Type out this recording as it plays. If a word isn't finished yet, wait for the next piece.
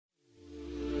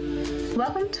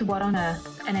Welcome to What on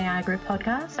Earth, an AI Group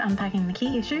podcast unpacking the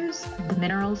key issues of the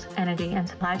minerals, energy and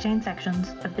supply chain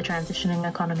sections of the transitioning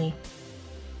economy.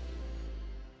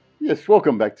 Yes,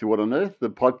 welcome back to What on Earth, the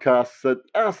podcast that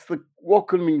asks the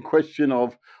welcoming question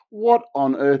of what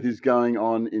on earth is going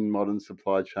on in modern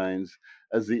supply chains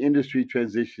as the industry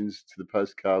transitions to the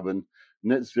post-carbon,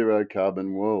 net zero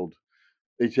carbon world.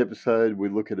 Each episode, we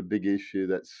look at a big issue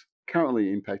that's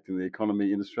currently impacting the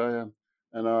economy in Australia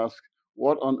and ask,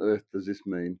 what on earth does this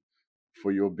mean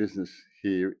for your business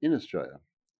here in Australia?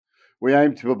 We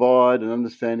aim to provide an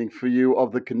understanding for you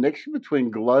of the connection between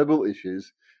global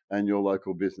issues and your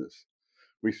local business.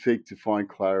 We seek to find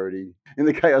clarity in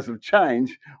the chaos of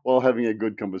change while having a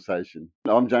good conversation.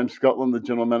 I'm James Scotland, the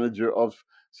General Manager of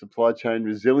Supply Chain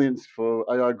Resilience for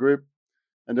AI Group.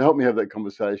 And to help me have that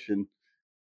conversation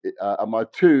are my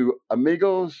two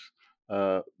amigos.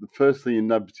 Firstly, in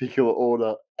no particular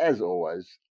order, as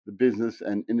always, the business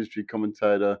and industry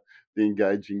commentator, the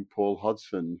engaging Paul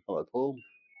Hodson. Hello, Paul.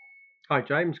 Hi,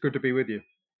 James. Good to be with you.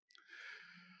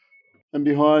 And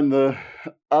behind a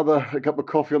cup of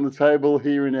coffee on the table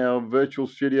here in our virtual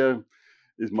studio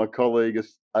is my colleague,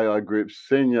 AI Group's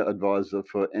Senior Advisor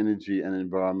for Energy and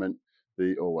Environment,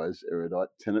 the always erudite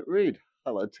Tennant Reid.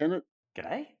 Hello, Tennant.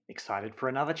 G'day. Excited for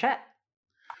another chat.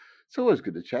 It's always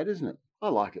good to chat, isn't it? I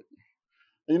like it.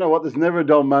 And you know what? There's never a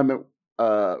dull moment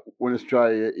when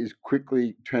Australia is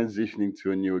quickly transitioning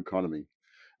to a new economy.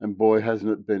 And boy,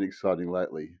 hasn't it been exciting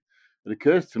lately. It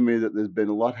occurs to me that there's been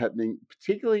a lot happening,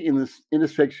 particularly in this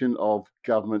intersection of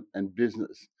government and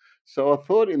business. So I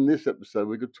thought in this episode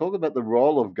we could talk about the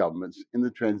role of governments in the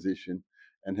transition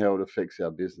and how it affects our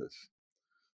business.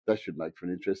 That should make for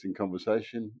an interesting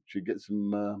conversation. Should get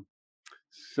some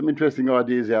interesting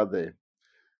ideas out there.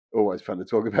 Always fun to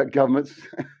talk about governments.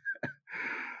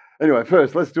 Anyway,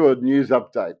 first, let's do a news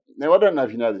update. Now, I don't know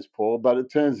if you know this, Paul, but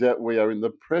it turns out we are in the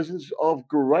presence of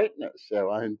greatness, our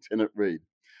own Tennant Reid,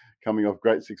 coming off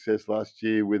great success last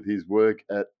year with his work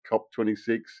at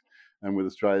COP26 and with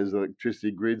Australia's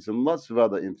electricity grids and lots of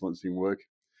other influencing work.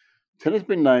 Tennant's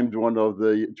been named one of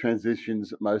the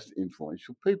transition's most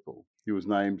influential people. He was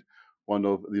named one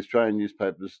of the Australian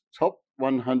newspaper's top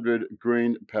 100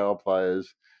 green power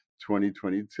players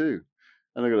 2022.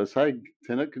 And I've got to say,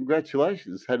 Tennant,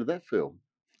 congratulations. How did that feel?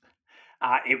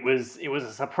 It was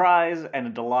a surprise and a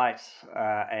delight,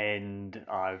 and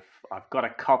I've got a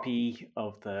copy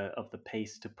of the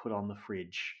piece to put on the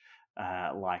fridge,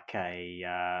 like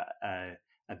a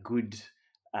good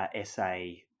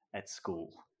essay at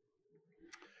school.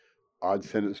 I'd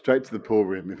send it straight to the pool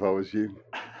room if I was you.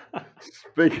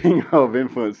 Speaking of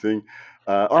influencing,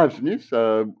 I have some news.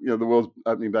 The world's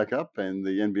opening back up, and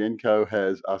the NBN Co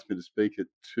has asked me to speak at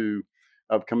two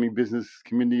upcoming business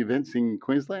community events in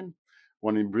Queensland,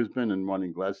 one in Brisbane and one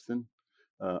in Gladstone.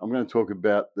 I'm going to talk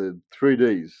about the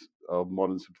 3Ds of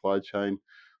modern supply chain,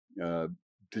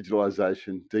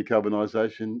 digitalisation,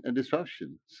 decarbonisation, and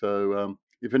disruption. So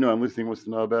if anyone listening wants to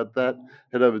know about that,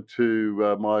 head over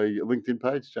to my LinkedIn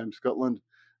page, James Scotland,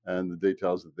 and the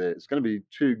details are there. It's going to be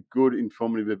two good,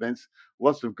 informative events.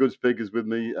 Lots of good speakers with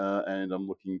me, and I'm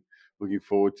looking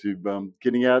forward to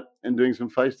getting out and doing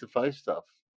some face-to-face stuff.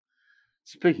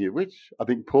 Speaking of which, I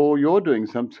think, Paul, you're doing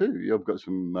some too. You've got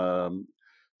some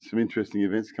interesting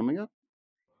events coming up.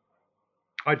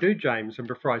 I do, James. And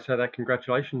before I say that,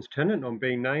 congratulations, Tennant, on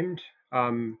being named.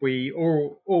 We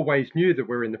always knew that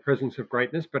we're in the presence of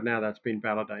greatness, but now that's been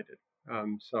validated.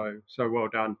 So well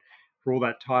done for all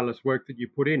that tireless work that you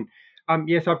put in.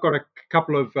 Yes, I've got a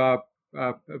couple of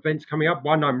events coming up.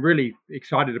 One I'm really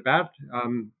excited about.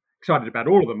 Excited about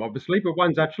all of them, obviously, but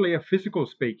one's actually a physical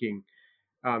speaking.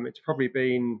 It's probably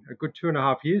been a good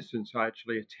 2.5 years since I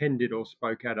actually attended or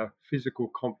spoke at a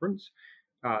physical conference.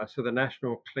 So the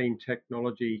National Clean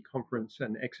Technology Conference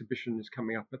and Exhibition is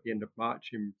coming up at the end of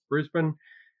March in Brisbane.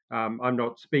 I'm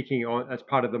not speaking as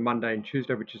part of the Monday and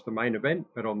Tuesday, which is the main event,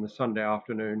 but on the Sunday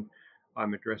afternoon,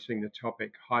 I'm addressing the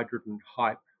topic Hydrogen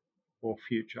Hype or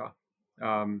Future,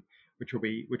 which will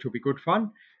be good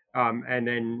fun. And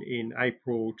then in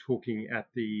April, talking at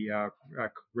the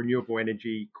Renewable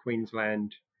Energy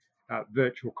Queensland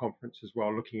virtual conference as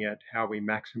well, looking at how we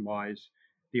maximise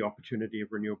the opportunity of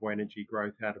renewable energy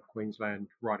growth out of Queensland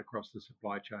right across the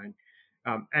supply chain.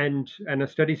 And a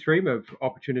steady stream of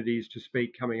opportunities to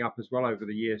speak coming up as well over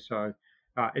the year. So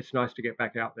it's nice to get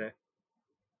back out there.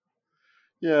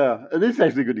 Yeah, it is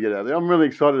actually good to get out there. I'm really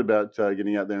excited about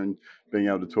getting out there and being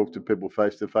able to talk to people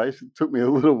face to face. It took me a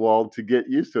little while to get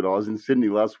used to it. I was in Sydney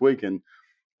last week and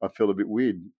I felt a bit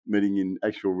weird meeting in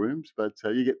actual rooms, but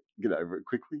you get over it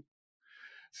quickly.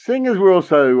 Seeing as we're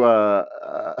also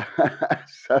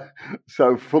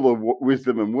so full of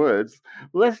wisdom and words,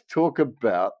 let's talk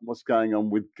about what's going on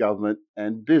with government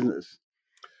and business.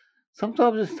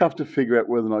 Sometimes it's tough to figure out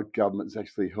whether or not government's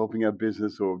actually helping our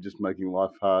business or just making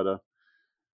life harder.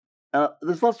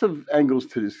 There's lots of angles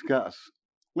to discuss.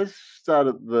 Let's start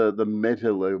at the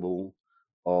meta level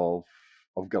of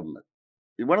government.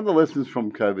 One of the lessons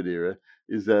from COVID era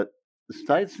is that the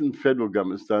states and federal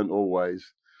governments don't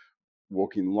always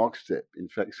walk in lockstep. In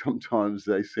fact, sometimes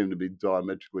they seem to be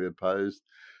diametrically opposed.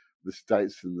 The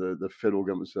states and the federal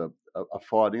governments are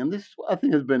fighting. And this, I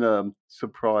think, has been a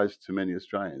surprise to many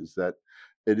Australians that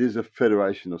it is a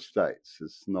federation of states.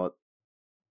 It's not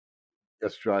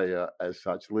Australia as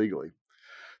such legally.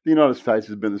 The United States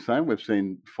has been the same. We've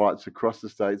seen fights across the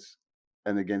states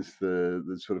and against the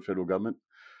sort of federal government.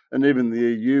 And even the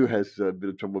EU has a bit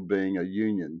of trouble being a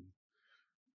union.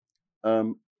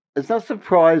 It's not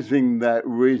surprising that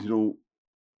regional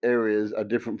areas are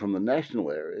different from the national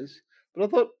areas, but I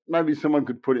thought maybe someone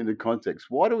could put it into context.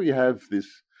 Why do we have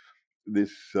this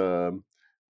this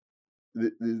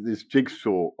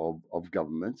jigsaw of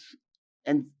governments?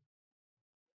 And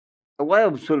a way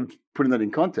of sort of putting that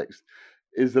in context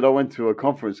is that I went to a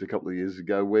conference a couple of years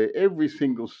ago where every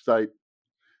single state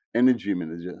energy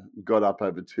manager got up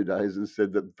over 2 days and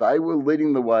said that they were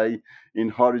leading the way in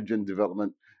hydrogen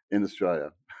development in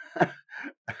Australia.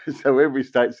 So every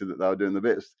state said that they were doing the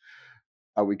best.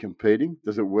 Are we competing?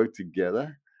 Does it work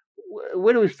together?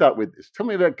 Where do we start with this? Tell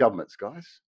me about governments,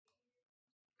 guys.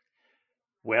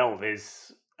 Well,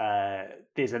 there's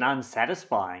an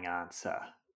unsatisfying answer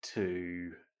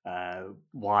to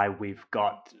why we've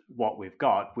got what we've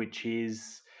got, which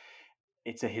is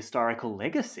it's a historical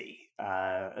legacy.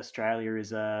 Australia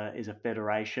is a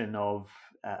federation of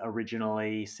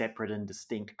originally separate and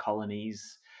distinct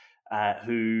colonies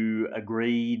who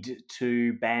agreed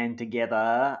to band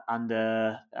together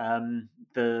under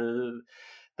the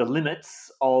limits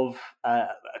of a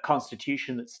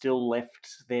constitution that still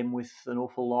left them with an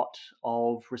awful lot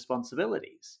of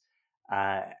responsibilities.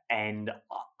 And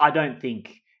I don't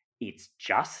think it's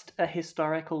just a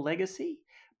historical legacy,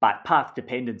 but path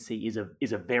dependency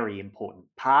is a very important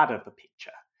part of the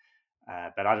picture.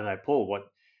 But I don't know, Paul, what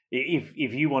if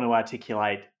you want to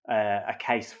articulate a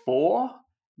case for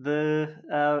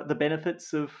the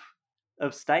benefits of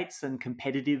states and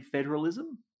competitive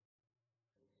federalism?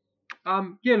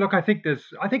 Yeah, look, I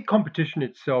think competition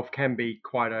itself can be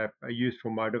quite a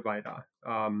useful motivator.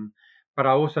 But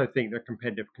I also think that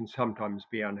competitive can sometimes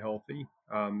be unhealthy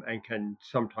and can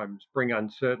sometimes bring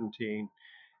uncertainty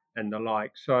and the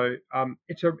like. So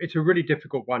it's a really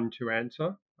difficult one to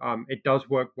answer. It does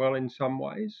work well in some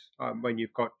ways when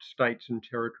you've got states and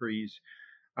territories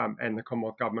and the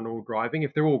Commonwealth government all driving.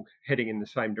 If they're all heading in the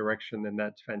same direction, then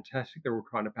that's fantastic. They're all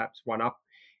trying to perhaps one up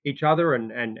each other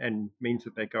and means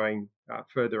that they're going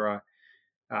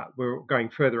we're going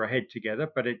further ahead together.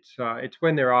 But it's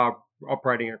when there are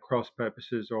operating at cross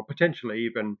purposes or potentially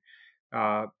even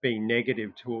being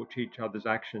negative towards each other's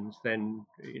actions, then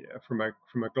from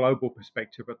a global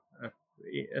perspective,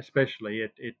 especially,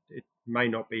 it may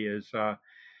not be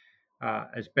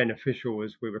as beneficial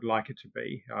as we would like it to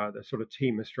be. The sort of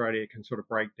Team Australia can sort of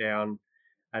break down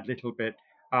a little bit.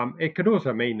 It could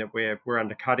also mean that we're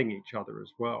undercutting each other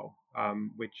as well,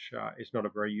 which is not a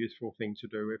very useful thing to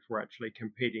do if we're actually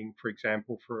competing, for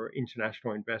example, for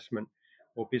international investment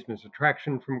or business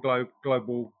attraction from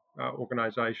global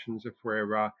organisations. If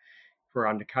we're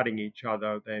undercutting each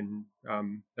other, then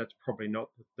that's probably not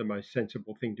the most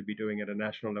sensible thing to be doing at a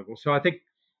national level. So I think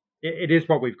it is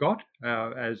what we've got,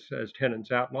 as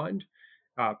Tennant's outlined.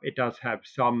 It does have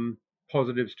some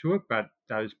positives to it, but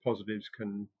those positives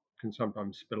can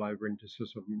sometimes spill over into sort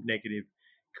of negative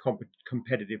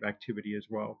competitive activity as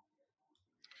well.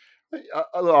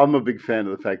 I'm a big fan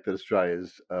of the fact that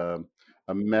Australia's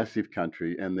a massive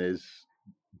country, and there's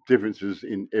differences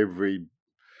in every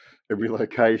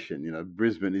location. You know,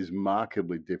 Brisbane is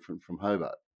markedly different from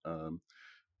Hobart,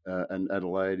 and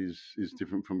Adelaide is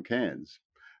different from Cairns,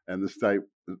 and the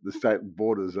state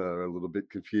borders are a little bit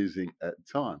confusing at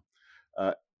time.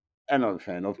 And I'm a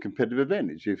fan of competitive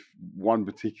advantage. If one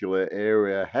particular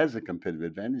area has a competitive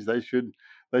advantage, they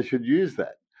should use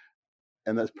that,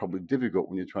 and that's probably difficult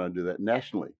when you're trying to do that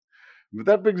nationally. But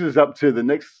that brings us up to the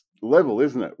next level,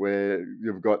 isn't it? Where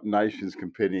you've got nations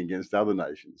competing against other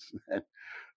nations. And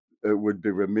it would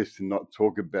be remiss to not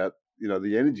talk about,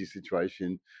 the energy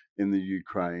situation in the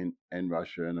Ukraine and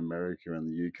Russia and America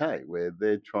and the UK, where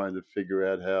they're trying to figure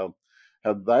out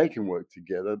how they can work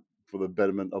together for the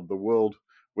betterment of the world,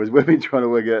 whereas we've been trying to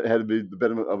work out how to be the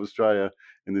betterment of Australia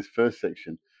in this first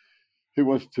section. who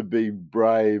wants to be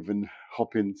brave and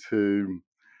hop into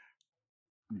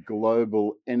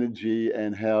global energy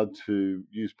and how to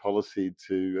use policy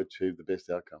to achieve the best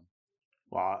outcome?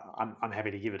 Well, I'm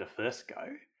happy to give it a first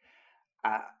go.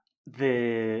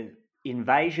 The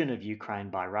invasion of Ukraine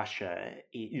by Russia,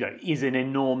 is an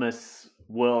enormous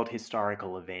world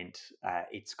historical event.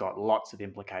 It's got lots of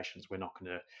implications. We're not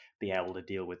going to be able to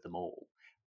deal with them all.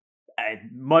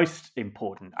 Most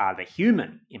important are the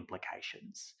human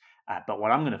implications. But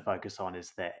what I'm going to focus on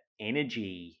is the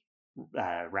energy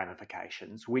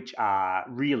ramifications, which are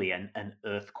really an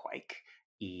earthquake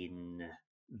in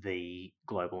the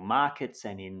global markets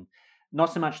and in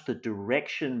not so much the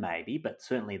direction, maybe, but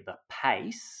certainly the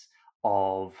pace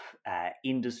of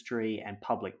industry and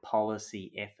public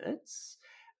policy efforts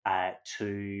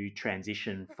to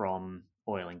transition from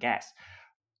oil and gas.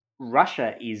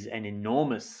 Russia is an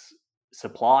enormous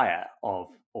supplier of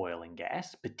oil and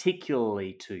gas,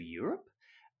 particularly to Europe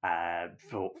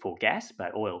for gas,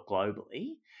 but oil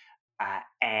globally.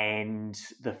 And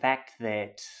the fact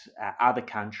that other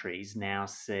countries now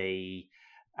see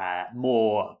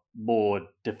more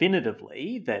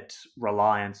definitively that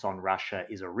reliance on Russia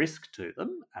is a risk to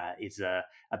them, is a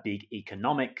big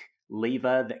economic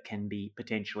lever that can be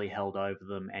potentially held over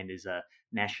them, and is a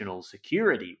national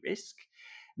security risk,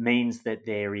 means that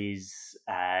there is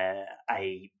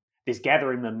there's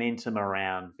gathering momentum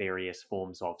around various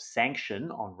forms of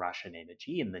sanction on Russian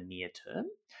energy in the near term.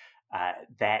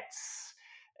 That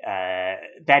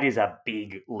is a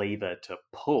big lever to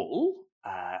pull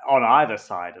on either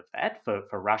side of that.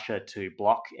 For Russia to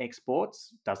block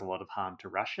exports does a lot of harm to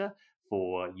Russia.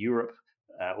 For Europe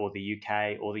or the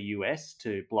UK or the US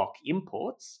to block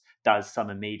imports does some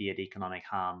immediate economic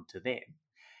harm to them.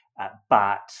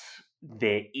 But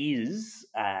there is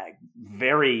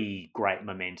very great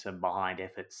momentum behind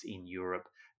efforts in Europe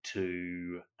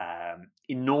to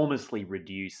enormously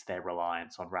reduce their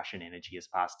reliance on Russian energy as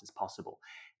fast as possible.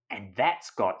 And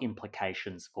that's got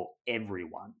implications for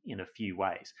everyone in a few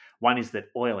ways. One is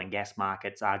that oil and gas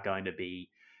markets are going to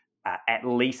be at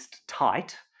least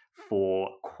tight for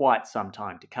quite some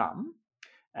time to come.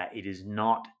 It is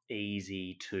not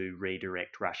easy to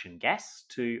redirect Russian gas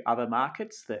to other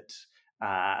markets.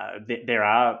 There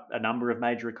are a number of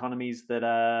major economies that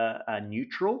are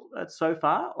neutral so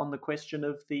far on the question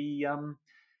of the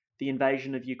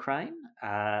invasion of Ukraine,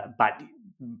 but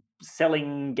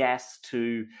selling gas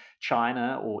to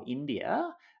China or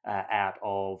India out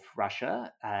of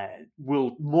Russia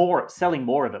selling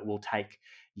more of it will take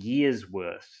years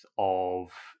worth of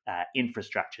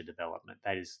infrastructure development.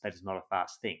 That is not a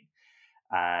fast thing,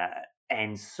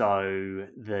 and so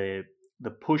the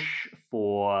push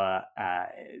for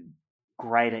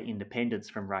greater independence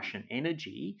from Russian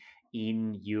energy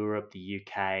in Europe, the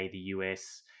UK, the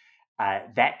US,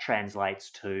 that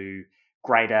translates to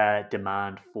greater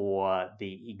demand for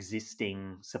the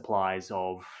existing supplies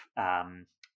of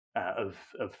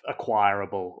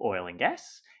acquirable oil and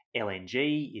gas.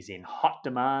 LNG is in hot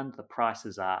demand. The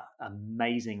prices are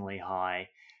amazingly high,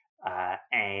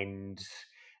 and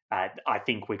I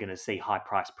think we're going to see high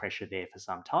price pressure there for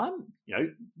some time.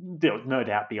 There'll no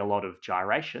doubt be a lot of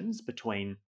gyrations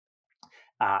between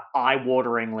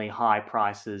eye-wateringly high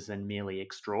prices and merely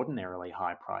extraordinarily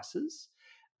high prices,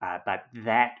 but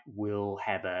that will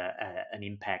have an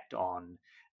impact on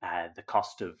the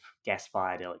cost of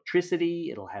gas-fired electricity.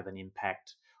 It'll have an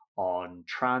impact on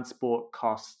transport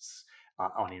costs,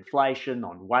 on inflation,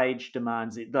 on wage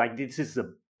demands. This is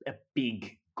a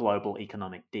big global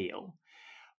economic deal.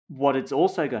 What it's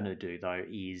also going to do, though,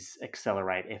 is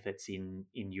accelerate efforts in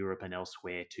Europe and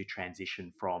elsewhere to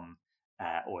transition from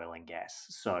oil and gas.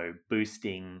 So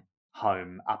boosting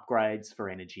home upgrades for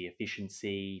energy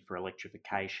efficiency, for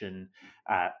electrification,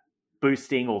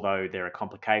 boosting, although there are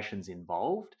complications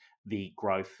involved, the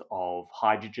growth of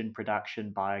hydrogen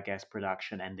production, biogas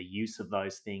production, and the use of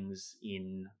those things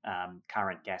in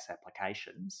current gas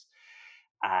applications.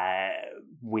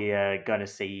 We're going to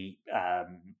see a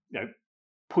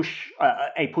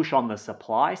push on the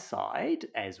supply side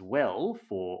as well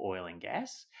for oil and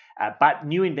gas, but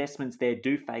new investments there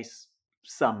do face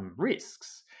some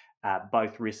risks,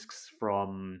 both risks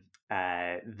from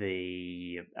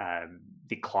the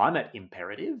climate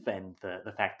imperative and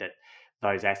the fact that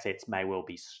those assets may well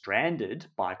be stranded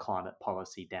by climate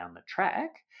policy down the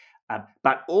track,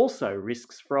 but also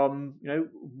risks from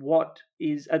what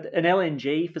is an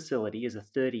LNG facility is a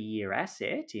 30-year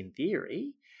asset in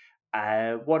theory.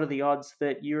 What are the odds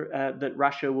that that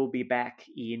Russia will be back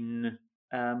in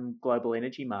global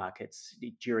energy markets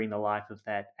during the life of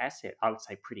that asset. I would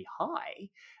say pretty high,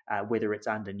 whether it's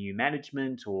under new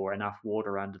management or enough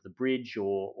water under the bridge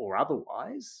or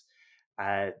otherwise.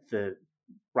 The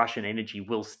Russian energy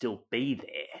will still be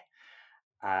there.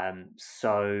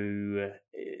 So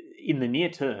in the near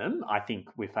term, I think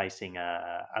we're facing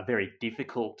a very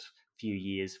difficult few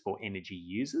years for energy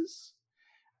users,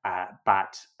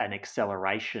 but an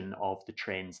acceleration of the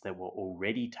trends that were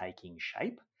already taking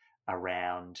shape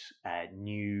around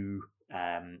new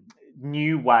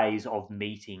ways of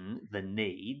meeting the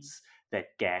needs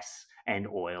that gas and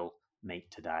oil meet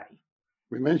today.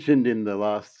 We mentioned in the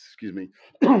last, we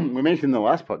mentioned in the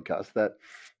last podcast that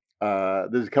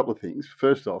there's a couple of things.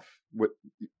 First off,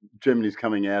 Germany's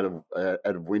coming out of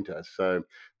winter, so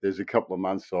there's a couple of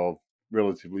months of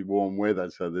relatively warm weather.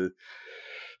 So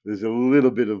there's a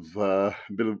little bit of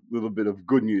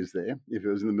good news there. If it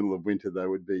was in the middle of winter,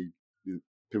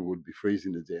 people would be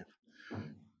freezing to death.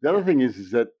 The other thing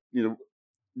is that,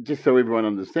 just so everyone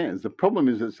understands, the problem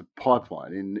is it's a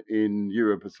pipeline. In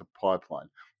Europe, it's a pipeline.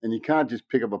 And you can't just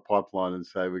pick up a pipeline and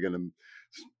say we're going to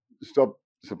stop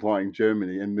supplying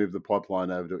Germany and move the pipeline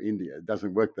over to India. It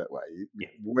doesn't work that way.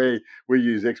 Yeah. We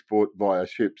use export via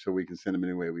ship so we can send them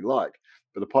anywhere we like.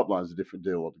 But the pipeline is a different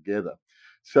deal altogether.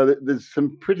 So there's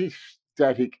some pretty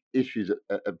static issues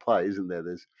at play, isn't there?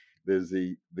 There's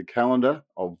the calendar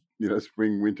of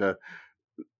spring, winter,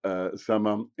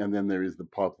 summer, and then there is the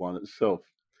pipeline itself.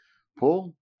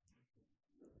 Paul?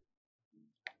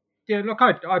 Yeah, look,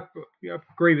 I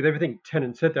agree with everything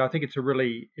Tennant said there. I think it's a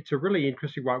really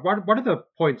interesting one. One of the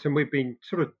points, and we've been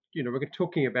sort of, we're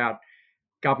talking about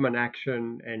government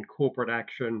action and corporate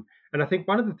action, and I think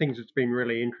one of the things that's been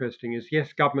really interesting is,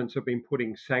 yes, governments have been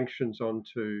putting sanctions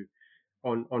onto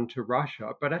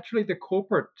Russia, but actually the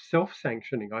corporate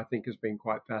self-sanctioning, I think, has been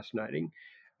quite fascinating,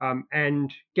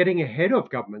 and getting ahead of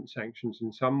government sanctions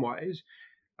in some ways.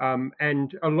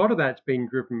 And a lot of that's been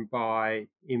driven by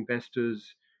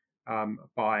investors,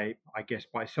 by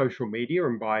social media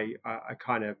and by a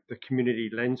kind of the community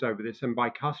lens over this, and by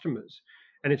customers.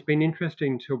 And it's been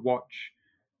interesting to watch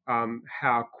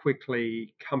how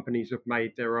quickly companies have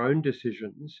made their own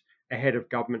decisions ahead of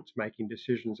governments making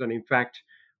decisions. And in fact,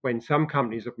 when some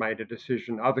companies have made a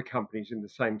decision, other companies in the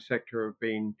same sector have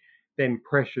been then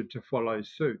pressured to follow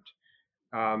suit.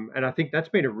 And I think that's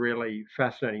been a really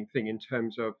fascinating thing in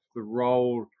terms of the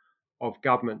role of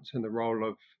governments and the role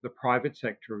of the private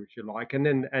sector, if you like, and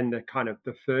the kind of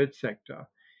the third sector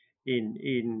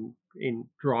in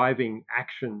driving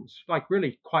actions like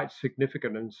really quite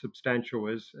significant and substantial,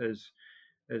 as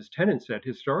Tennant said,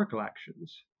 historical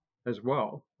actions as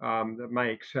well, that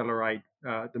may accelerate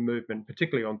the movement,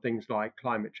 particularly on things like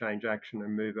climate change action,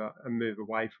 and move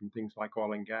away from things like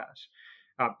oil and gas.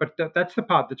 But that's the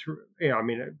part that's,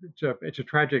 it's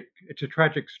a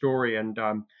tragic story, and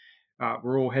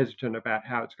we're all hesitant about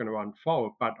how it's going to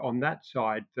unfold. But on that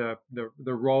side, the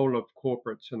role of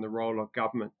corporates and the role of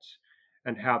governments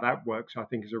and how that works, I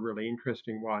think, is a really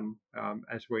interesting one,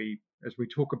 as we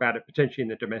talk about it potentially in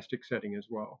the domestic setting as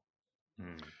well.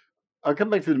 I'll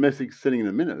come back to the domestic setting in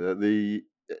a minute.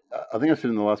 I think I said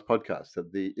in the last podcast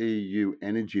that the EU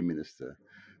energy minister,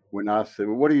 when asked,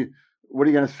 well, what are you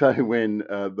going to say when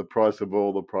the price of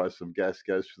oil, the price of gas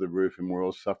goes through the roof and we're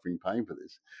all suffering pain for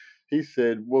this? He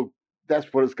said, well,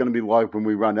 that's what it's going to be like when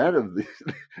we run out of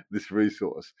this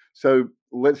resource. So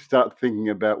let's start thinking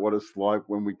about what it's like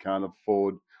when we can't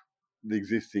afford the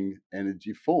existing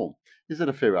energy form. Is that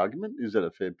a fair argument? Is that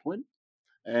a fair point?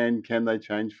 And can they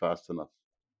change fast enough?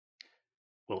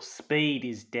 Well, speed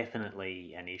is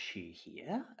definitely an issue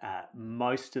here.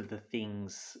 Most of the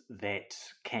things that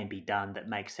can be done that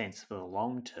make sense for the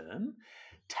long term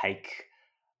take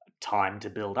time to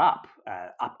build up.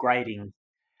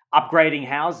 Upgrading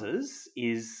houses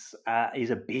is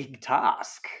a big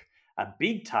task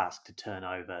to turn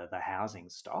over the housing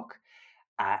stock.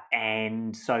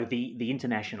 And so the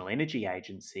International Energy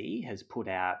Agency has put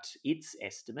out its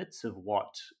estimates of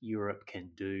what Europe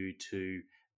can do to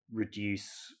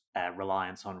reduce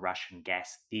reliance on Russian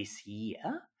gas this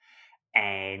year.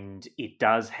 And it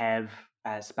does have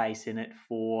space in it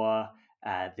for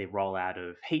the rollout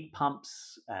of heat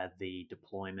pumps, the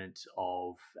deployment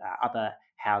of other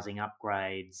housing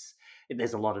upgrades.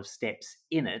 There's a lot of steps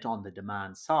in it on the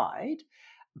demand side,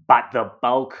 but the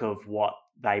bulk of what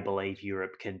they believe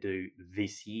Europe can do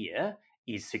this year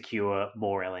is secure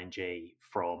more LNG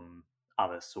from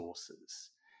other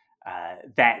sources.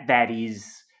 That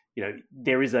is,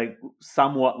 there is a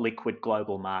somewhat liquid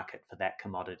global market for that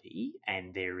commodity,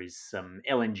 and there is some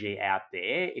LNG out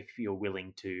there if you're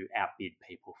willing to outbid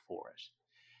people for it.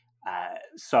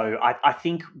 So I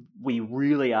think we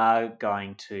really are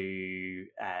going to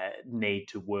need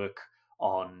to work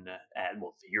on,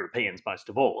 well, the Europeans most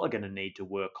of all are going to need to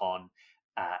work on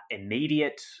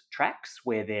immediate tracks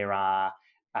where there are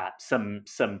some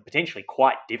potentially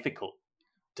quite difficult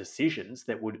decisions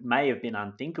that may have been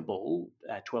unthinkable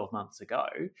 12 months ago,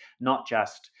 not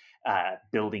just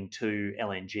building 2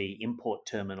 LNG import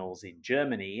terminals in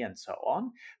Germany and so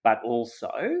on, but also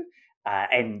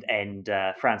Frans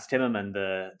Timmermans,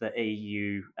 the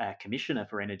EU Commissioner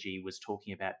for Energy, was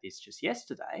talking about this just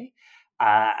yesterday.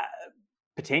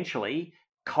 Potentially,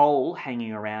 coal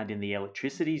hanging around in the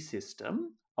electricity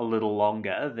system a little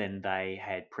longer than they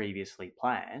had previously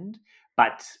planned,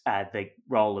 but the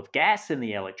role of gas in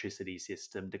the electricity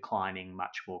system declining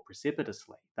much more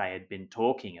precipitously. They had been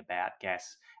talking about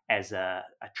gas as a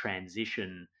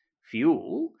transition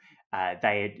fuel.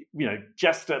 They had,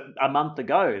 just a month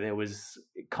ago, there was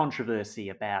controversy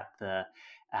about the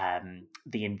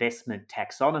investment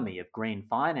taxonomy of green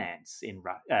finance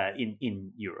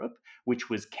in Europe, which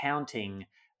was counting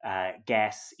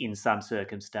gas in some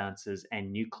circumstances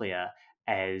and nuclear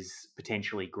as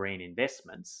potentially green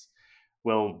investments.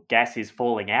 Well, gas is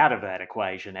falling out of that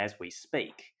equation as we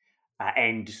speak,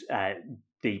 and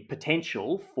the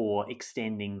potential for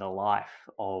extending the life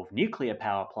of nuclear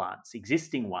power plants,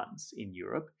 existing ones in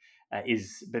Europe,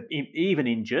 but even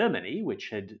in Germany, which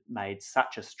had made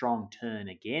such a strong turn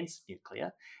against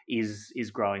nuclear,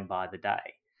 is growing by the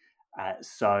day.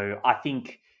 So I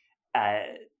think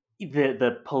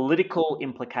the political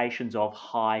implications of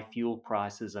high fuel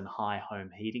prices and high home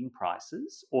heating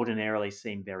prices ordinarily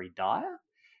seem very dire,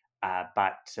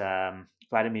 but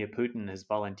Vladimir Putin has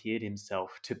volunteered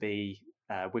himself to be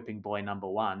whipping boy number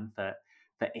one for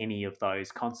any of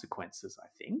those consequences, I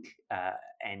think.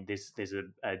 And there's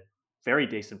a very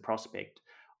decent prospect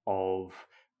of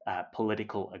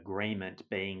political agreement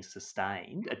being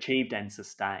achieved and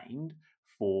sustained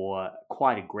for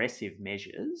quite aggressive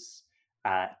measures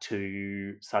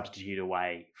to substitute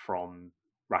away from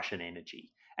Russian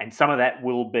energy. And some of that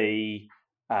will be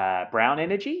brown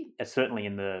energy, certainly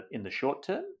in the short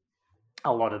term.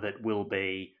 A lot of it will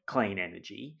be clean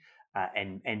energy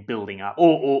and building up,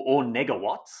 or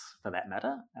negawatts for that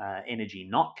matter, energy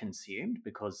not consumed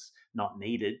because not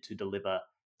needed to deliver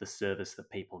the service that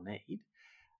people need,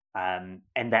 and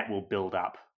that will build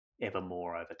up ever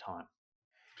more over time.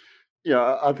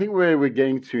 Yeah, I think where we're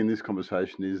getting to in this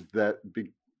conversation is that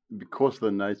because of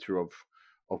the nature of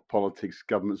politics,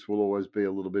 governments will always be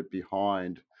a little bit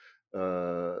behind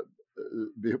the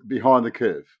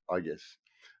curve, I guess.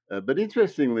 But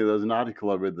interestingly, there was an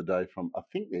article I read the day from, I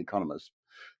think, The Economist,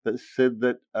 that said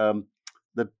that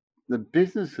the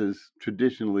businesses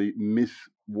traditionally miss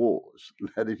wars.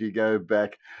 That if you go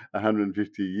back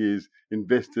 150 years,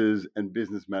 investors and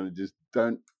business managers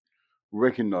don't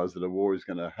recognize that a war is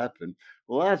going to happen,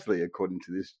 largely according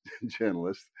to this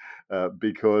journalist,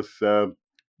 because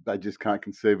they just can't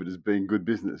conceive it as being good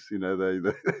business.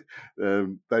 There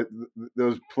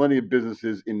was plenty of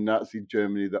businesses in Nazi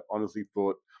Germany that honestly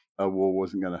thought a war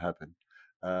wasn't going to happen.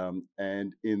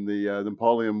 And in the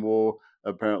Napoleon War,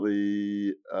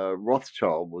 apparently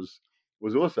Rothschild was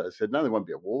also said, no, there won't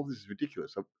be a war. This is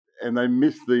ridiculous. And they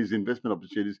miss these investment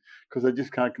opportunities because they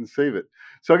just can't conceive it.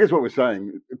 So I guess what we're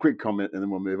saying, a quick comment and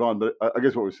then we'll move on, but I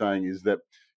guess what we're saying is that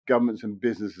governments and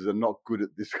businesses are not good at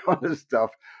this kind of stuff,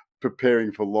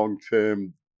 preparing for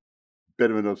long-term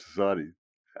betterment of society.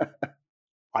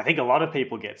 I think a lot of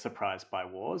people get surprised by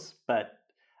wars, but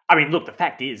I mean, look, the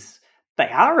fact is they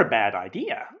are a bad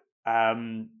idea.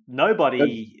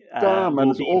 Nobody Dumb and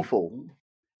it's awful.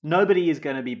 Nobody is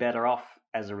going to be better off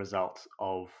as a result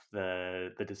of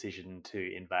the decision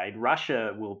to invade.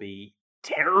 Russia will be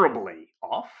terribly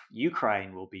off.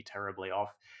 Ukraine will be terribly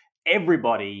off.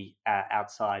 Everybody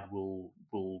outside will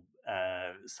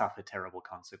suffer terrible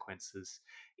consequences.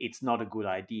 It's not a good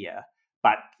idea.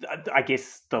 But I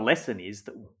guess the lesson is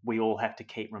that we all have to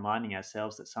keep reminding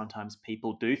ourselves that sometimes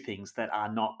people do things that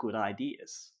are not good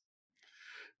ideas.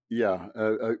 Yeah,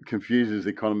 confuses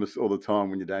economists all the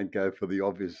time when you don't go for the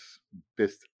obvious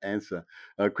best answer.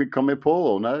 Quick comment, Paul,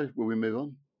 or no? Will we move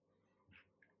on?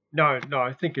 No,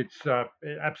 I think it's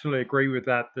absolutely agree with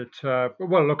that.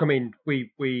 Well, look, I mean,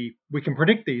 we can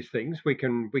predict these things. We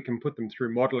can put them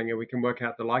through modelling, and we can work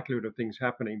out the likelihood of things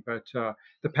happening. But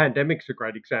the pandemic's a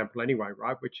great example, anyway,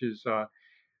 right? Which is,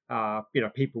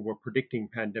 people were predicting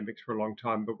pandemics for a long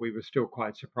time, but we were still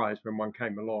quite surprised when one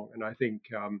came along. And I think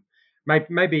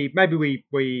maybe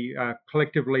we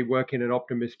collectively work in an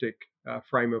optimistic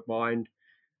frame of mind,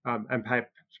 and perhaps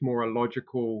more a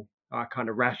logical kind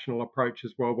of rational approach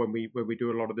as well when we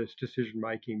do a lot of this decision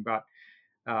making. But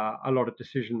a lot of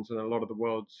decisions and a lot of the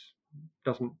world's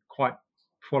doesn't quite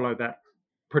follow that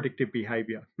predictive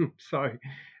behavior. So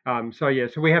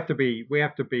we have to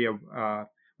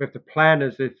plan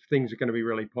as if things are going to be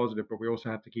really positive, but we also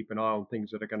have to keep an eye on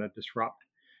things that are going to disrupt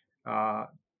uh,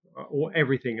 or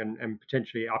everything and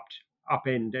potentially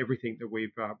upend everything that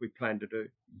we plan to do.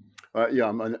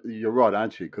 You're right,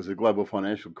 aren't you? Because the global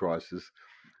financial crisis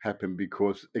happened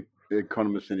because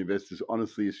economists and investors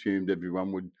honestly assumed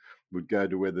everyone would go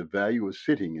to where the value was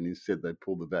sitting, and instead they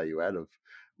pulled the value out of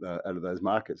those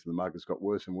markets, and the markets got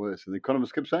worse and worse. And the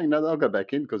economists kept saying, "No, they'll go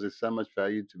back in because there's so much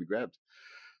value to be grabbed."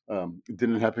 It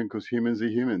didn't happen because humans are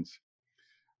humans.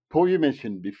 Paul, you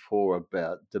mentioned before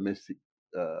about domestic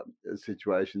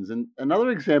situations, and another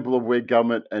example of where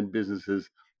government and businesses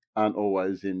aren't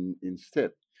always in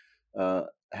step uh,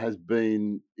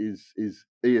 is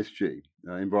ESG,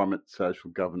 environment,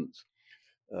 social governance.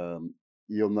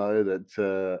 You'll know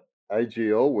that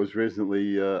AGL was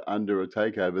recently under a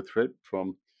takeover threat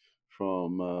from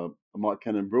Mike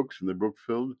Cannon-Brookes and the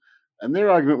Brookfield, and their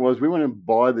argument was we want to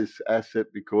buy this asset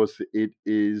because it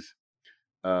is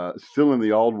still in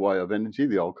the old way of energy,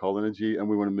 the old coal energy, and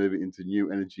we want to move it into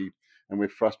new energy. And we're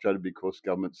frustrated because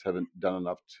governments haven't done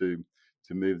enough to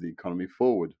move the economy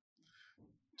forward.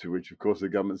 To which, of course, the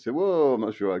government said, "Well, I'm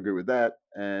not sure I agree with that,"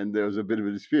 and there was a bit of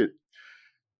a dispute.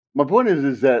 My point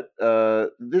is that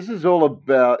this is all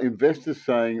about investors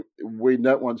saying we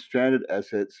don't want stranded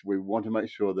assets. We want to make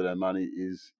sure that our money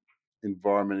is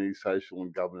environmentally, social,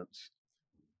 and governance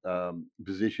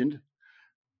positioned.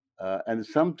 And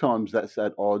sometimes that's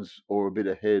at odds or a bit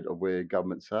ahead of where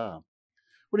governments are.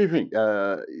 What do you think?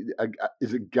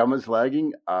 Is it governments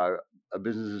lagging? Are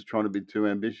businesses trying to be too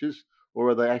ambitious, or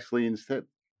are they actually in step?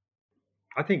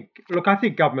 I think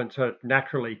governments are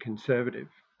naturally conservative.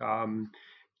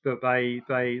 That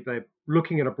they're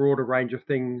looking at a broader range of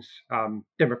things.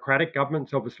 Democratic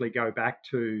governments obviously go back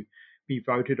to be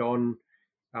voted on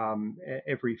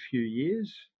every few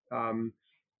years.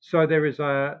 So there is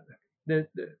the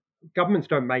governments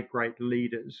don't make great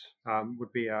leaders.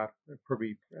 Would be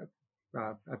probably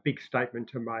a big statement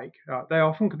to make. They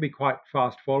often can be quite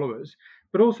fast followers,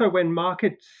 but also when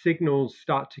market signals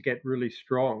start to get really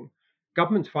strong,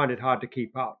 governments find it hard to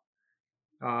keep up.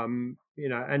 And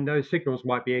those signals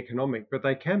might be economic, but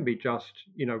they can be just,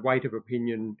 weight of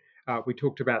opinion. We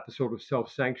talked about the sort of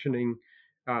self-sanctioning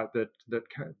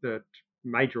that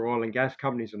major oil and gas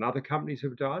companies and other companies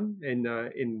have done in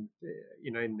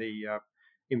the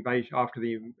invasion after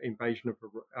the invasion of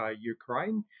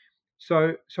Ukraine.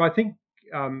 So I think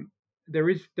there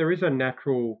is a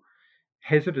natural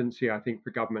hesitancy, I think,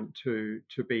 for government to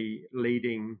be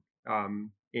leading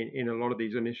in a lot of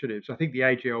these initiatives. I think the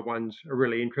AGL one's a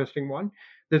really interesting one.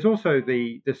 There's also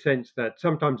the sense that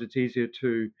sometimes it's easier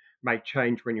to make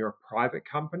change when you're a private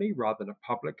company rather than a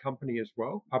public company as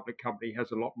well. Public company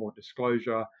has a lot more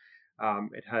disclosure.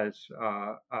 It has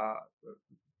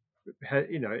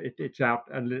it's out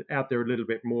there a little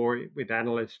bit more with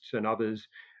analysts and others,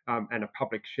 and a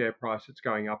public share price that's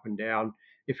going up and down.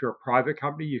 If you're a private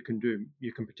company, you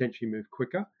can potentially move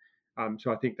quicker.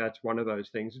 So I think that's one of those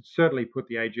things. It's certainly put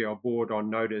the AGL board on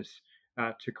notice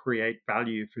to create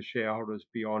value for shareholders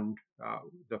beyond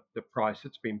the price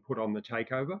that's been put on the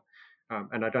takeover.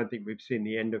 And I don't think we've seen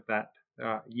the end of that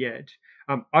yet.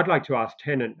 I'd like to ask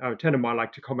Tennant. Tennant might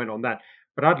like to comment on that,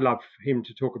 but I'd love him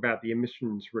to talk about the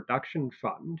emissions reduction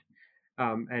fund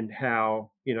and how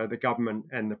the government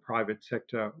and the private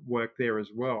sector work there as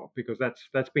well, because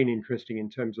that's been interesting in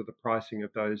terms of the pricing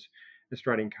of those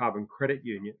Australian carbon credit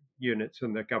units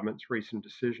and the government's recent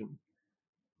decision.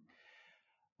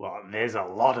 Well, there's a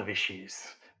lot of issues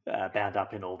bound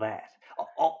up in all that.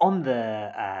 On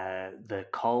the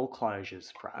coal closures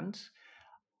front,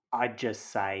 I'd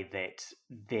just say that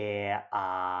there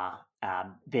are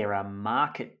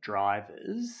market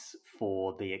drivers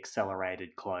for the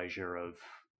accelerated closure of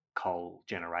coal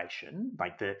generation,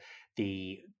 like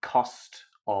the cost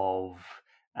of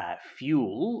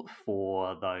fuel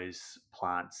for those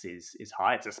plants is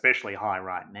high. It's especially high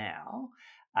right now.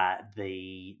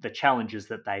 The challenges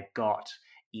that they've got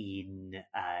in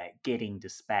getting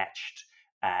dispatched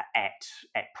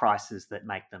at prices that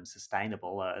make them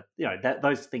sustainable,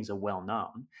 those things are well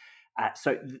known.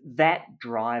 So that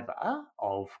driver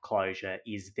of closure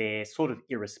is there sort of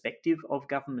irrespective of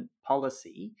government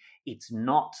policy. It's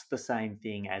not the same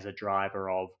thing as a driver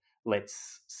of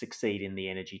let's succeed in the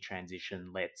energy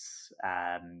transition, let's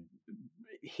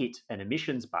hit an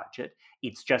emissions budget.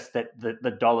 It's just that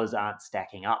the dollars aren't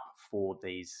stacking up for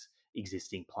these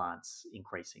existing plants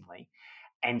increasingly.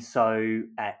 And so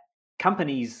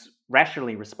companies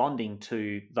rationally responding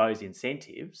to those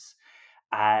incentives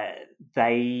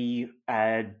they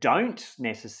don't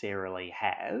necessarily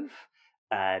have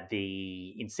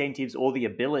the incentives or the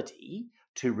ability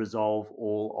to resolve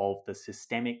all of the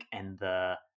systemic and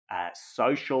the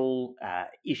social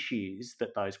issues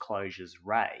that those closures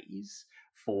raise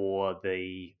for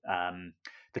the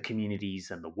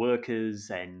communities and the workers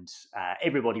and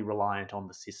everybody reliant on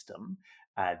the system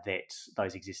that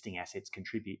those existing assets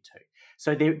contribute to.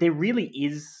 So there really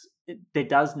is, there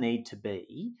does need to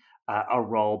be a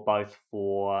role both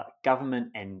for government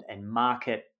and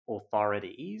market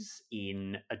authorities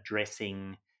in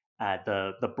addressing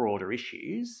the broader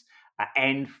issues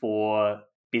and for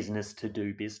business to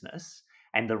do business.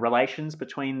 And the relations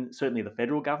between certainly the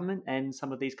federal government and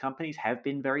some of these companies have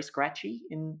been very scratchy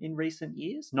in recent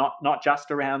years, not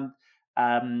just around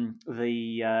the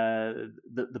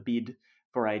bid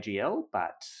for AGL,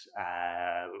 but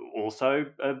also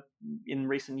in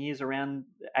recent years around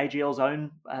AGL's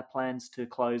own plans to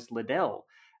close Liddell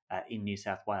in New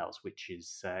South Wales, which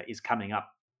is coming up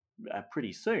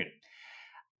pretty soon.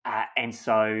 And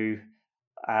so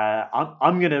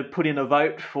I'm going to put in a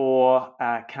vote for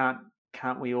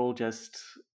can't we all just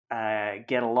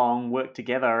get along, work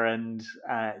together, and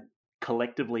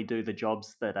collectively do the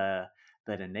jobs that are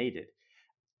needed.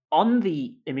 On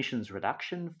the emissions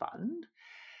reduction fund,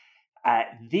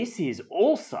 this is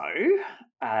also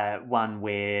one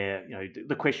where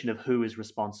the question of who is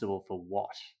responsible for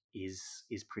what is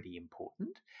pretty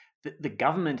important. The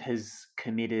government has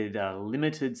committed a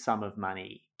limited sum of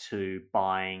money to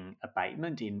buying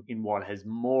abatement in what has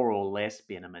more or less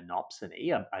been a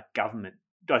monopsony,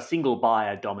 a single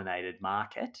buyer dominated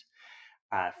market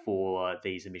for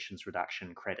these emissions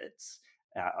reduction credits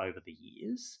over the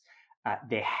years.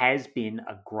 There has been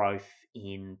a growth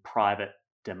in private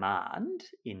demand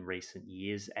in recent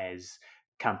years as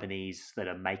companies that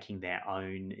are making their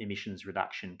own emissions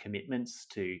reduction commitments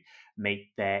to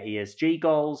meet their ESG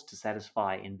goals, to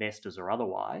satisfy investors or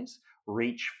otherwise,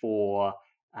 reach for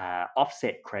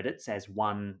offset credits as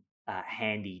one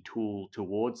handy tool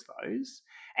towards those.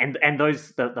 And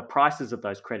those the prices of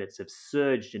those credits have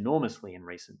surged enormously in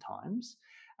recent times.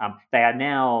 They are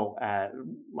now,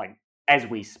 as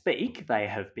we speak, they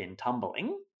have been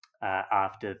tumbling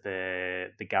after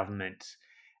the government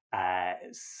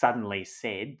suddenly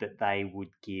said that they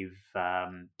would give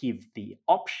the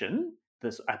option,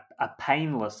 a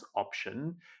painless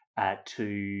option,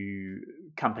 to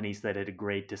companies that had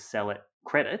agreed to sell it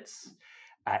credits.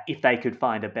 If they could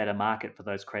find a better market for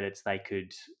those credits, they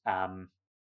could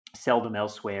sell them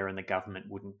elsewhere and the government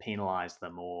wouldn't penalise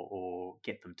them or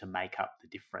get them to make up the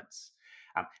difference.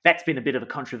 That's been a bit of a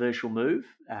controversial move.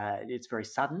 It's very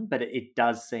sudden, but it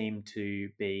does seem to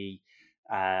be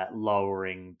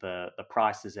lowering the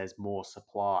prices as more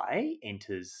supply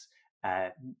enters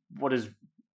what is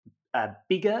a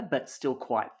bigger but still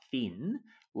quite thin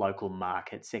local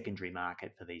market, secondary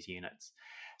market for these units.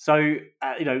 So,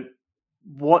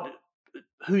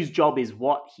 whose job is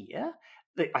what here?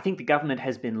 I think the government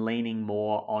has been leaning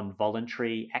more on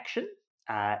voluntary action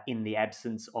in the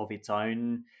absence of its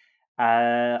own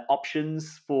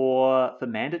options for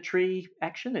mandatory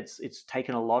action. It's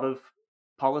taken a lot of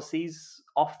policies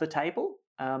off the table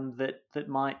that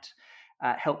might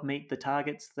help meet the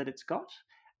targets that it's got,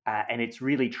 and it's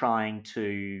really trying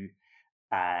to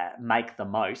make the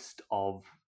most of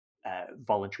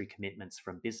voluntary commitments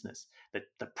from business.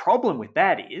 The problem with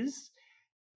that is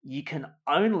you can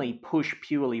only push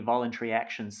purely voluntary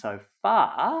action so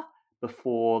far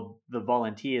before the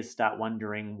volunteers start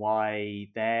wondering why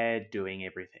they're doing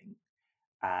everything.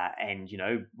 And,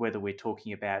 whether we're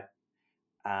talking about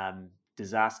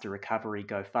disaster recovery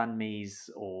GoFundMes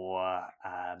or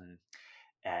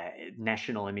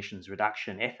national emissions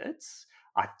reduction efforts,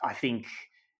 I think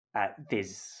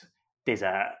there's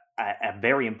a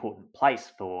very important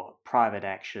place for private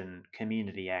action,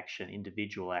 community action,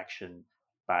 individual action,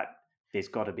 but there's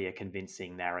got to be a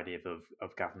convincing narrative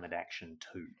of government action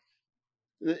too.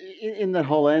 In that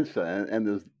whole answer, and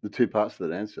there's the two parts to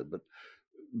that answer, but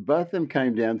both of them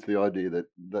came down to the idea that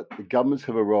the governments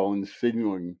have a role in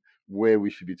signalling where we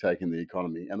should be taking the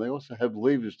economy, and they also have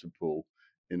levers to pull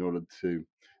in order to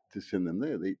send them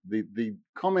there. The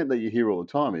comment that you hear all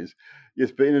the time is,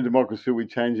 yes, but in a democracy we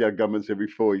change our governments every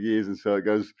 4 years, and so it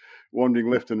goes wandering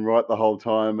left and right the whole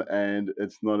time, and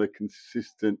it's not a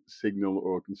consistent signal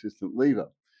or a consistent lever.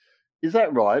 Is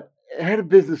that right? How do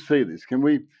business see this? Can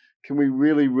we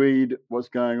really read what's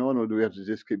going on, or do we have to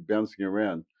just keep bouncing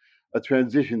around? A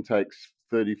transition takes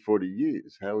 30, 40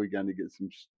 years. How are we going to get some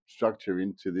structure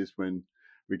into this when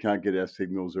we can't get our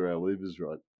signals or our levers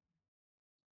right?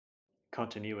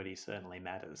 Continuity certainly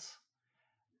matters.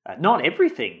 Not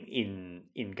everything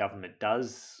in government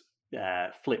does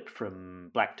flip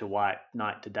from black to white,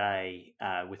 night to day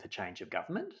with a change of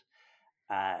government.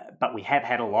 But we have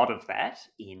had a lot of that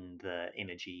in the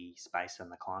energy space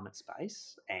and the climate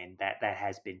space, and that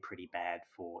has been pretty bad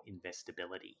for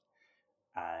investability.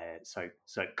 So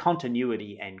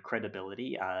continuity and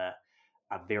credibility are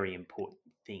very important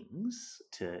things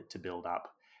to build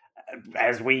up.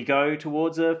 As we go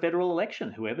towards a federal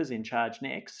election, whoever's in charge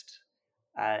next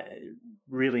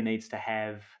really needs to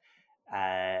have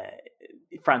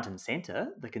front and center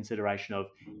the consideration of,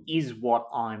 is what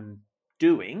I'm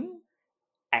doing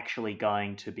actually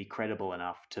going to be credible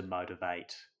enough to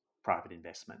motivate private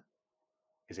investment?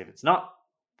 Because if it's not,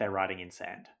 they're riding in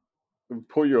sand.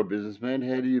 Paul, you're a businessman.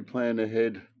 How do you plan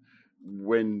ahead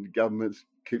when governments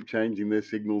keep changing their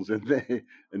signals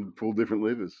and pull different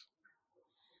levers?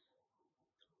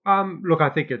 Look, I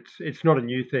think it's not a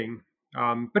new thing,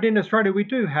 but in Australia we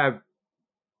do have,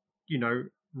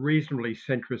 reasonably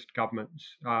centrist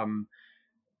governments.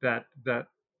 That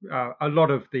a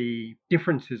lot of the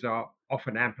differences are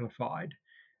often amplified,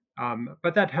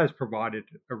 but that has provided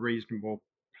a reasonable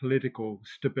political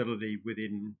stability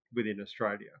within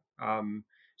Australia.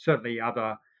 Certainly,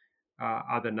 other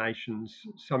nations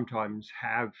sometimes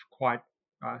have quite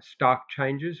stark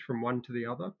changes from one to the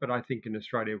other, but I think in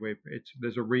Australia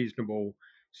there's a reasonable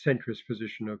centrist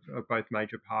position of both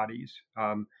major parties,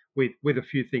 with a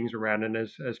few things around. And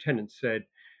as Tennant said,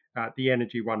 the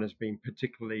energy one has been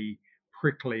particularly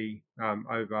prickly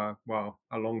over, well,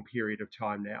 a long period of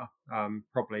time now,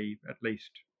 probably at least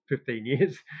 15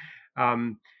 years.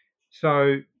 Um,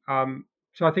 so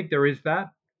so I think there is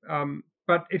that.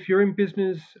 But if you're in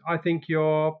business, I think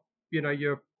you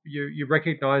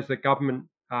recognise that government.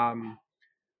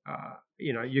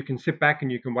 You can sit back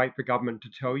and you can wait for government to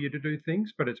tell you to do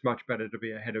things, but it's much better to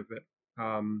be ahead of it,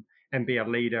 and be a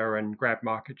leader and grab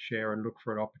market share and look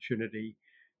for an opportunity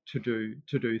to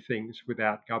do things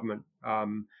without government.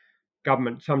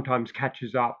 Government sometimes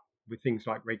catches up with things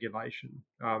like regulation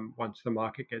once the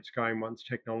market gets going, once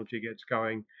technology gets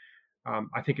going.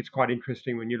 I think it's quite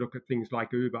interesting when you look at things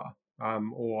like Uber,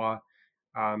 or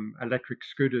electric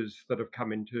scooters that have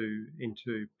come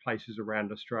into places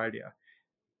around Australia.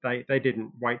 They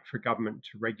didn't wait for government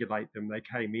to regulate them. They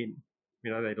came in.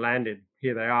 They landed.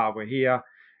 Here they are. We're here.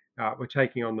 We're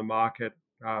taking on the market,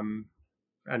 and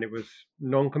it was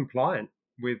non-compliant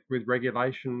with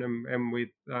regulation,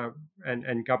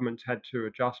 and governments had to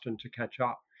adjust and to catch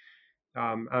up.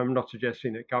 I'm not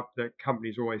suggesting that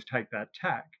companies always take that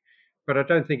tack, but I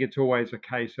don't think it's always a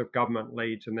case of government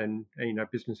leads and then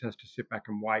business has to sit back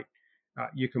and wait.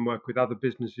 You can work with other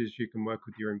businesses, you can work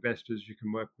with your investors, you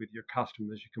can work with your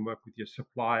customers, you can work with your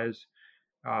suppliers,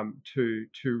 to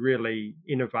really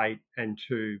innovate and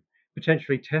to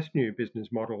potentially test new business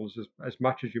models as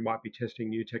much as you might be testing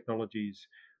new technologies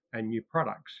and new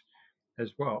products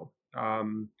as well.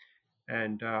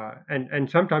 And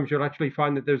sometimes you'll actually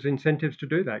find that there's incentives to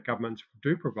do that. Governments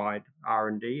do provide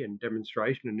R&D and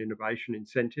demonstration and innovation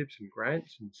incentives and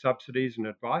grants and subsidies and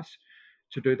advice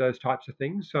to do those types of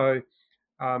things. So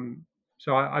um,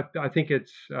 I think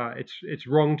it's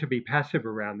wrong to be passive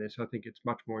around this. I think it's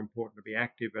much more important to be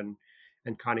active and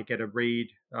kind of get a read,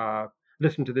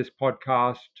 listen to this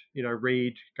podcast,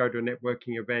 read, go to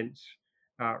networking events,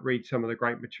 read some of the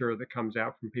great material that comes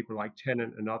out from people like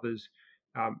Tennant and others,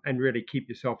 and really keep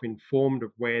yourself informed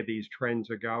of where these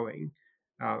trends are going,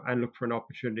 and look for an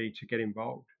opportunity to get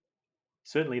involved.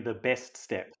 Certainly, the best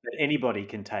step that anybody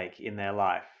can take in their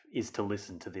life is to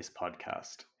listen to this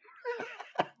podcast.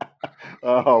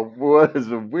 Oh,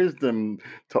 words of wisdom,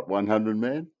 top 100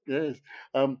 man. Yes.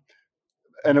 And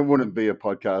it wouldn't be a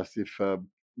podcast if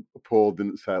Paul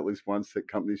didn't say at least once that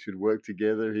companies should work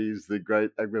together. He's the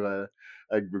great aggregator,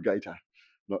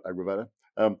 not aggravator.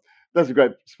 That's a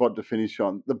great spot to finish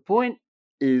on. The point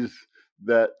is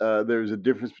that there is a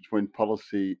difference between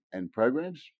policy and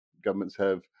programs. Governments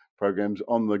have programs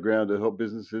on the ground to help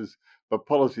businesses, but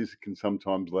policies can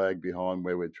sometimes lag behind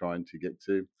where we're trying to get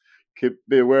to.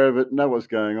 Be aware of it, know what's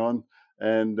going on,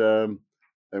 and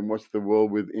watch the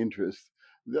world with interest.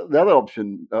 The other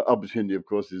opportunity, of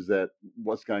course, is that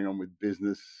what's going on with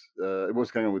business,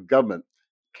 what's going on with government,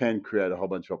 can create a whole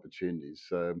bunch of opportunities.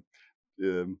 So,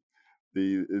 the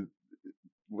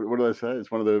what do they say?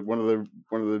 It's one of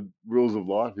the rules of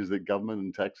life is that government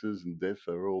and taxes and deaths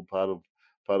are all part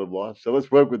of life. So let's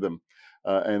work with them,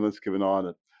 and let's keep an eye on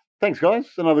it. Thanks, guys.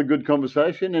 Another good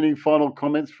conversation. Any final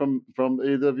comments from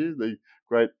either of you, the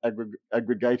great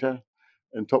aggregator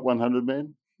and top 100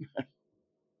 man?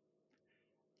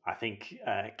 I think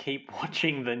keep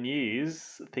watching the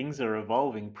news. Things are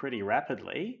evolving pretty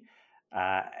rapidly.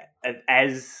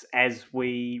 As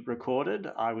we recorded,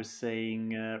 I was seeing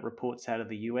reports out of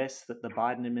the US that the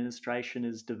Biden administration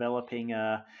is developing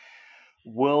a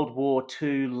World War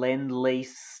II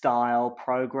Lend-Lease style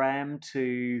program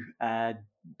to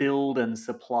build and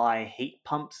supply heat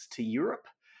pumps to Europe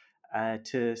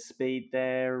to speed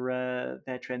their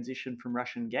transition from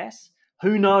Russian gas.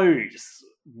 Who knows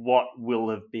what will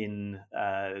have been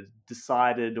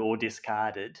decided or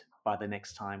discarded by the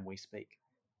next time we speak.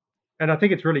 And I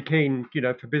think it's really keen,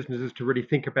 for businesses to really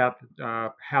think about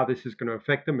how this is going to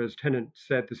affect them. As Tennant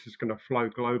said, this is going to flow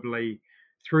globally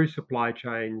through supply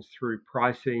chains, through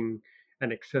pricing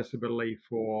and accessibility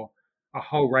for a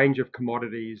whole range of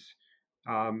commodities.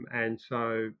 And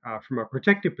so from a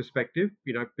protective perspective,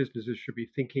 businesses should be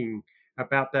thinking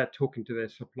about that, talking to their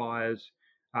suppliers,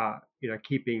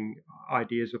 keeping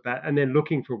ideas of that, and then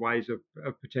looking for ways of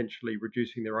potentially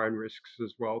reducing their own risks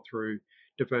as well through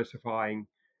diversifying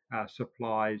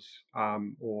supplies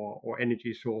or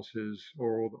energy sources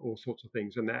or all sorts of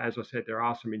things. And as I said, there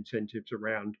are some incentives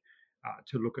around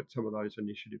to look at some of those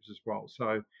initiatives as well.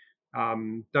 So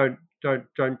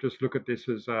don't just look at this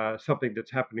as something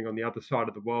that's happening on the other side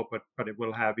of the world, but it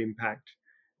will have impact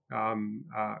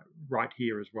right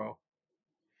here as well.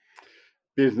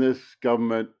 Business,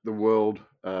 government, the world,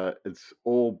 it's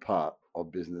all part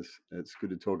of business. It's good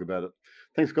to talk about it.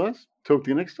 Thanks, guys. Talk to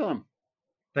you next time.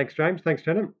 Thanks, James. Thanks,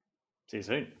 Tennant. See you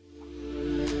soon.